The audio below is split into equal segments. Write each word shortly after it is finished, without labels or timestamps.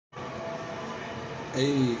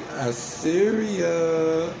Hey,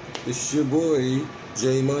 Assyria. It's your boy,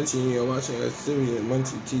 J Mxnchie. You're watching Assyrian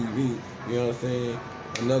Mxnchie TV. You know what I'm saying?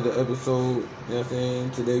 Another episode, you know what I'm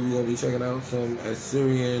saying? Today we're going to be checking out some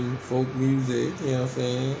Assyrian folk music, you know what I'm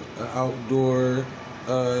saying? An outdoor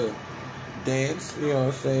dance, you know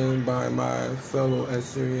what I'm saying? By my fellow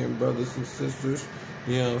Assyrian brothers and sisters,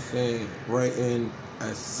 you know what I'm saying? Right in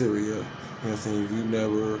Assyria, you know what I'm saying? If you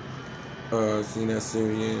never seen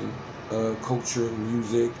Assyrian culture,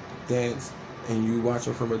 music, dance, and you watch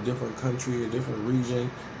it from a different country, a different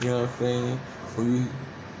region, you know what I'm saying? Where you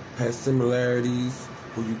have similarities,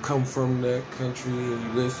 where you come from that country and you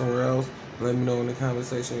live somewhere else, let me know in the comment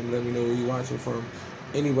section. Let me know where you're watching from.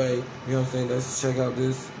 Anyway, you know what I'm saying? Let's check out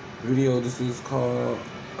this video. This is called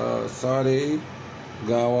Sare,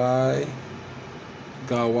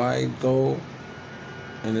 Gawaytho,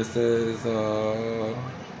 and it says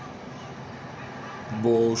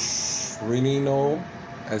Bsorino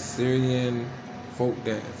Assyrian folk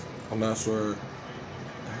dance. I'm not sure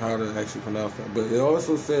how to actually pronounce that, but it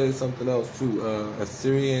also says something else too.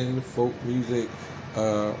 Assyrian folk music,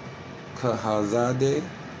 Kahazade,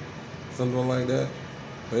 something like that.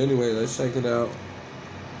 But anyway, let's check it out.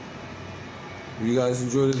 If you guys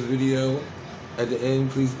enjoyed this video, at the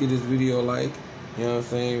end, please give this video a like. You know what I'm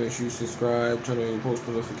saying? Make sure you subscribe, turn on your post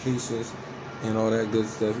notifications, and all that good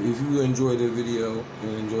stuff. If you enjoyed the video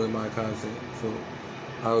and enjoyed my content, so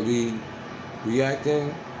I'll be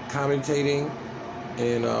reacting, commentating,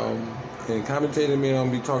 and commentating means I'll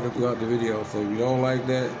be talking throughout the video. So if you don't like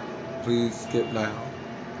that, please skip now.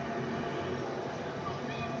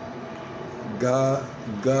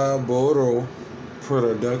 Gawaytho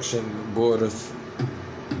production,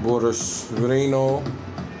 Bsorino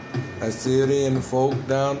Assyrian folk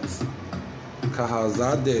dance,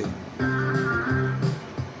 Kahazade.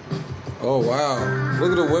 Oh wow,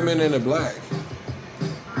 look at the women in the black.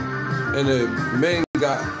 And the men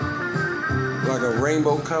got like a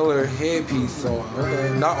rainbow color headpiece on.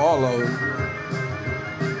 Okay, not all of them.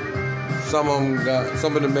 Some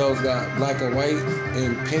of the males got black and white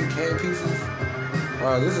and pink headpieces.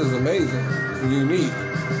 Wow, this is amazing. This is unique.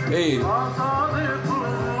 Hey.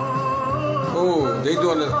 Oh, they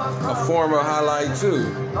doing a form of highlight too.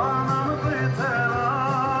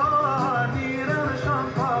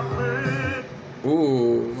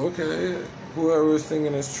 Ooh, okay. Whoever is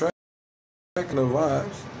singing this track, the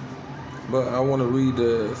vibes. But I want to read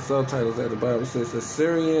the subtitles at the bottom. It says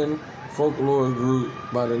Assyrian folklore group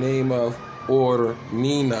by the name of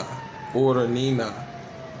Ornina, or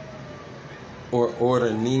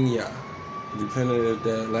Ornina, depending if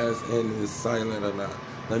that last N is silent or not.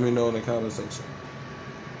 Let me know in the comment section.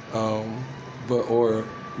 Or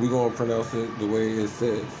we're gonna pronounce it the way it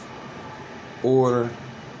says.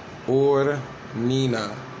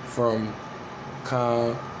 Nina from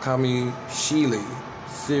Mxnchie,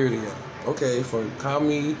 Syria. Okay, from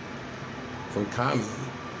Kami,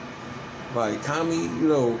 like Kami, you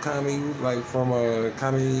know, Kami, like from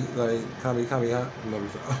Kami, like Kami, huh?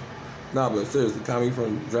 Nah, but seriously, Kami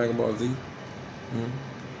from Dragon Ball Z.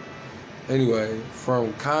 Anyway,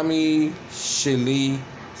 from Mxnchie,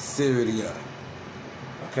 Syria.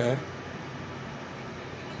 Okay.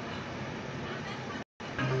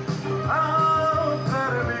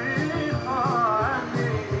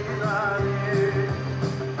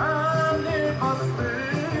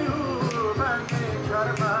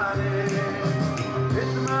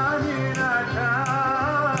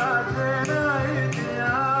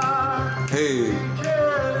 Hey,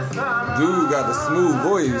 dude got a smooth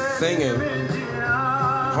voice singing.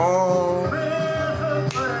 Home.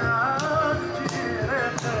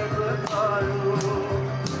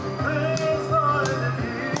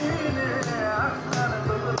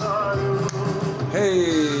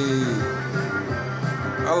 Hey,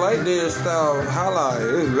 I like their style of highlight.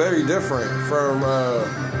 It's very different from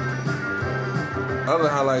other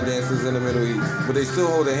highlight dancers in the Middle East, but they still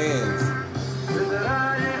hold their hands.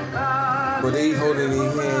 But they holding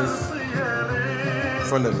their hands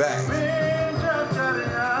from the back.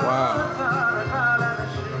 Wow.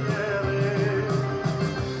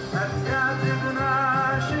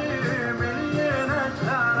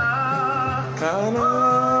 Kinda.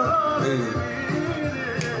 Hey.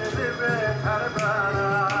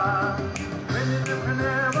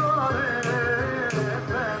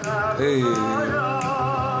 Hey.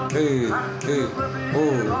 Hey. Hey.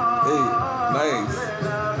 Oh. Hey. Nice.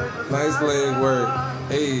 Nice leg work.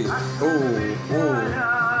 Hey. Oh. Oh.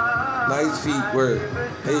 Nice feet work.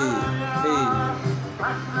 Hey. Hey.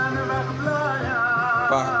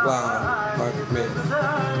 Bak blah. Bak man.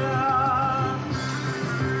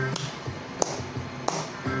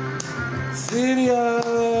 Assyria.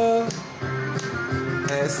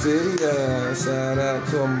 Shout out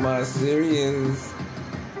to my Assyrians.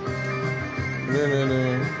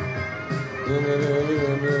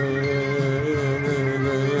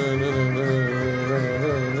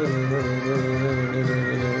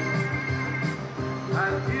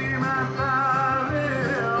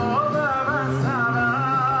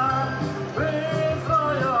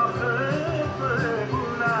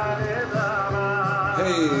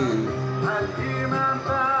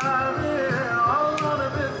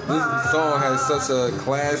 This song has such a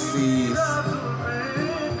classy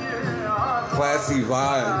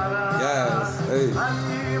vibe. Yes. Hey.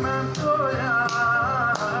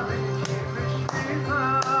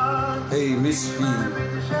 Hey, Mxnchie.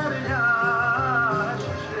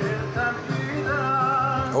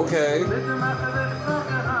 Okay.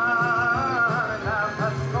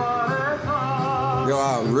 Yo, I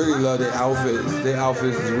really love their outfits. Their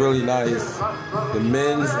outfits is really nice. The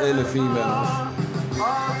men's and the females.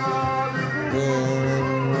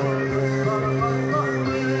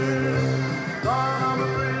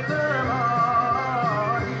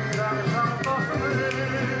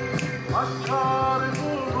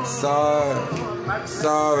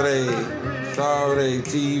 Sare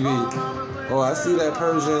TV. Oh, I see that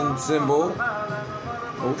Persian symbol.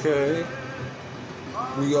 Okay.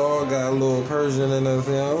 We all got a little Persian in us.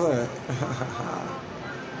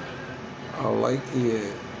 I like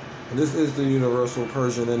it. This is the Universal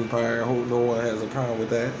Persian Empire. I hope no one has a problem with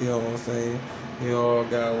that. You know what I'm saying? We all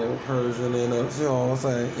got a little Persian in us. You know what I'm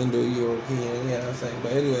saying? Indo-European. You know what I'm saying?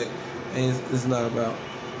 But anyway, it's not about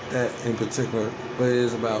that in particular, but it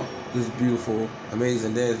is about this beautiful,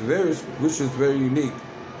 amazing dance, which is very unique.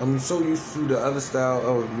 I'm so used to the other style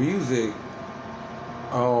of music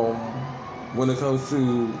when it comes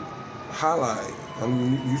to highlight.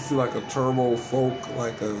 I'm used to like a turbo folk,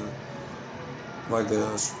 like a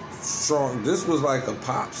strong. This was like a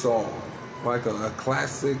pop song, like a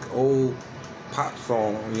classic old pop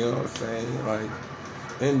song. You know what I'm saying? Like,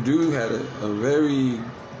 and dude had a very,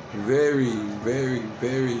 very, very,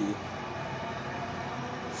 very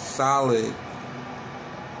solid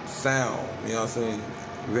sound. You know what I'm saying?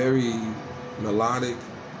 Very melodic.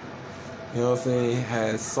 You know what I'm saying?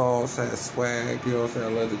 Has sauce, has swag. You know what I'm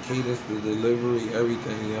saying? I love the cadence, the delivery,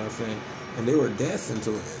 everything. You know what I'm saying? And they were dancing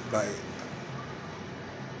to it, like.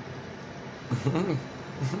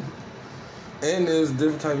 And there's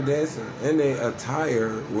different type of dancing, and their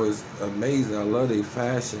attire was amazing. I love their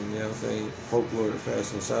fashion. You know what I'm saying? Folklore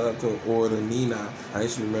fashion. Shout out to Order Nina. I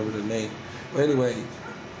actually remember the name. But anyway,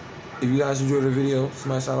 if you guys enjoyed the video,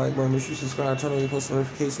 smash that like button. Make sure you subscribe, turn on your post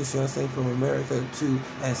notifications. You know what I'm saying? From America to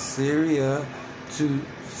Assyria to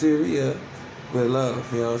Syria with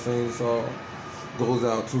love. You know what I'm saying? This all goes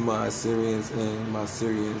out to my Assyrians and my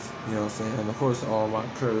Syrians. You know what I'm saying? And of course, all my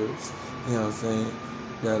Kurds. You know what I'm saying?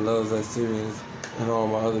 That loves Assyrians and all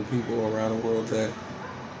my other people around the world that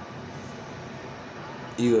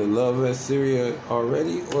either love Assyria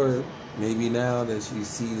already or maybe now that you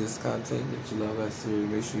see this content that you love Assyria.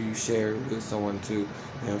 Make sure you share it with someone too. You know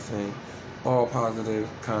what I'm saying? All positive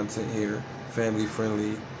content here, family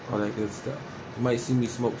friendly, all that good stuff. You might see me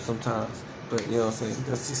smoke sometimes, but you know what I'm saying?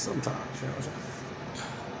 That's just sometimes. You know what I'm saying?